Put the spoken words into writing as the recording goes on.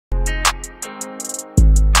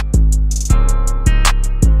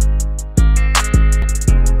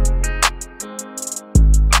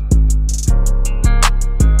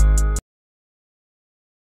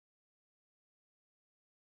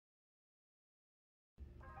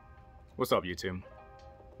What's up, YouTube?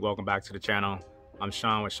 Welcome back to the channel. I'm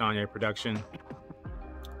Shawn with Shawn Production.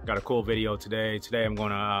 Got a cool video today. Today I'm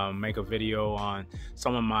going to make a video on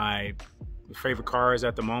some of my favorite cars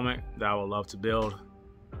at the moment that I would love to build.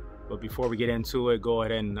 But before we get into it, go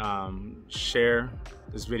ahead and share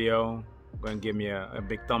this video. Go ahead and give me a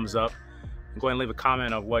big thumbs up. Go ahead and leave a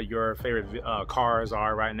comment of what your favorite cars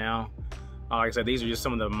are right now. Like I said, these are just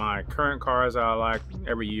some of my current cars I like.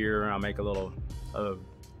 Every year I make a little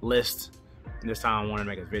list. And this time I want to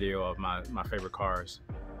make a video of my favorite cars.